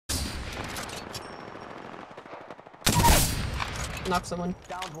knock someone.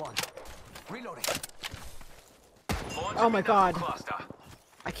 Downed one. Reloading. Oh my god.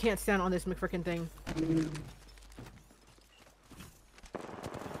 I can't stand on this McFrickin' thing.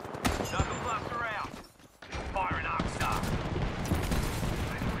 Knuckle cluster out. Firing arc star.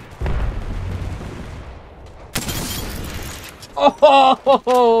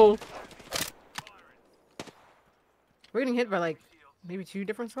 Oh! We're getting hit by like maybe 2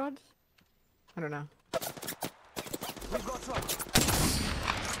 different squads? I don't know. We've got trouble.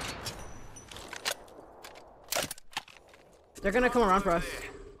 They're gonna come around for us.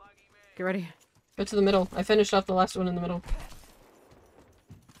 Get ready. Go to the middle. I finished off the last one in the middle.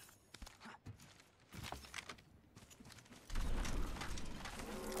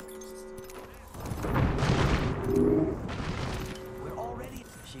 We're all ready.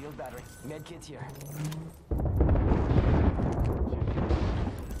 Shield battery. Med kit's here.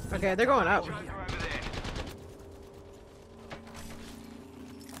 Okay, they're going up. Over there.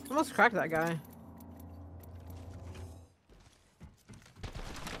 Almost cracked that guy.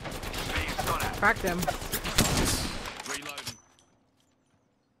 Beam's got it. Cracked him. Reloading.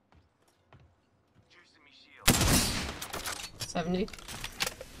 Juicing me shield. 70.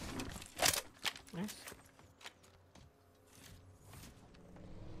 Nice.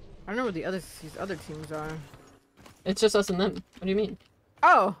 I don't know what these other teams are. It's just us and them. What do you mean?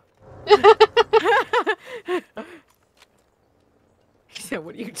 Oh! He said,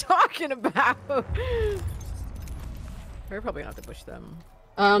 what are you talking about? We're probably gonna have to push them.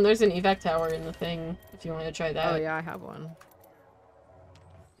 There's an evac tower in the thing, if you want to try that. Oh yeah, I have one.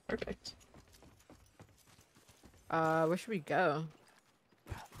 Perfect. Where should we go?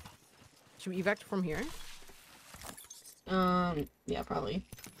 Should we evac from here? Yeah, probably.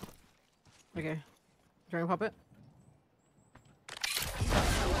 Okay. Try and pop it?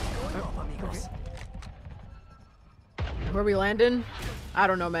 Oh, amigos. Where we landing? I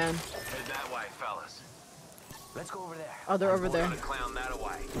don't know, man. Head that way, fellas. Let's go over there. Oh, they're over there. Gonna clown that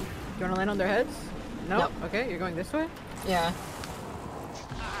away. Do you wanna land on their heads? No? Nope. Okay, you're going this way? Yeah.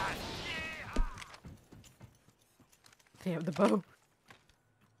 They have the bow.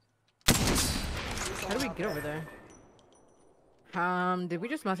 How do we get over there? Did we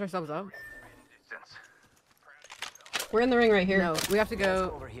just mess ourselves up? Distance. We're in the ring right here. No, we have to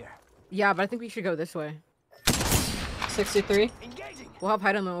go. Over here. Yeah, but I think we should go this way. 63. Engaging. We'll have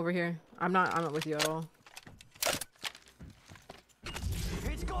Heidelman over here. I'm not with you at all.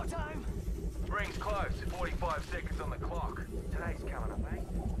 It's go time. Ring's close. 45 seconds on the clock. Today's coming up, eh?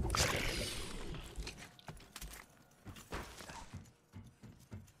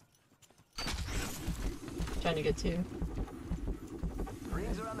 Trying to get to.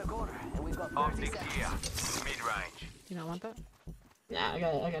 Rings around the corner, and we've got 30 Optics seconds. here. Mid-range. Do you not want that? Yeah, I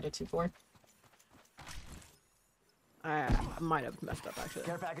got a 2-4. I might have messed up actually.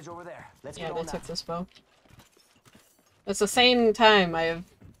 Care package over there. Let's Yeah, get they on took that. this bow. It's the same time I have...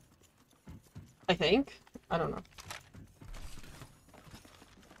 I think? I don't know.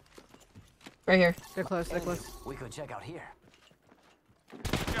 Right here. They're close, they're close. We could check out here. Go to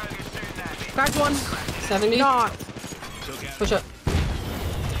shoot that. Cracked one! 70. Not! Push up.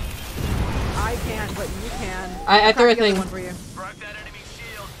 I can't, but you can. I threw a Crack the other thing. one for you. Broke that enemy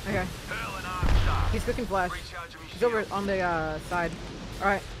shield. Okay. Hurl an arc star. He's cooking flash. Recharging me He's shield. over on the side.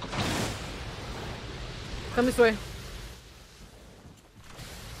 Alright. Come this way.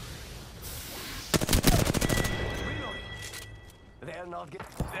 Reloading. They're not getting.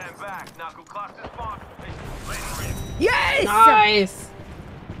 Stand back. Knuckle cluster spot. Let's rip. Yes! Nice!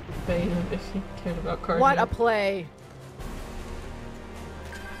 Bane if you cared about cardio. What a play.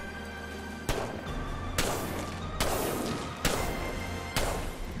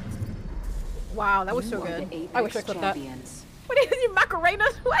 Wow, that was so good. I wish I clipped that. What is you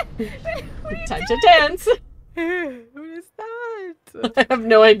Macarenas? What? What are you Time to dance! doing? What is that? I have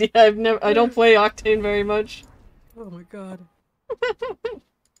no idea. I don't play Octane very much. Oh my god.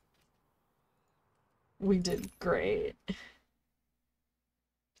 We did great.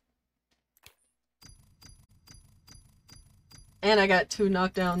 And I got 2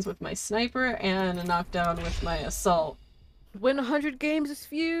 knockdowns with my sniper and a knockdown with my assault. Win 100 games is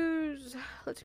Fuse. Let's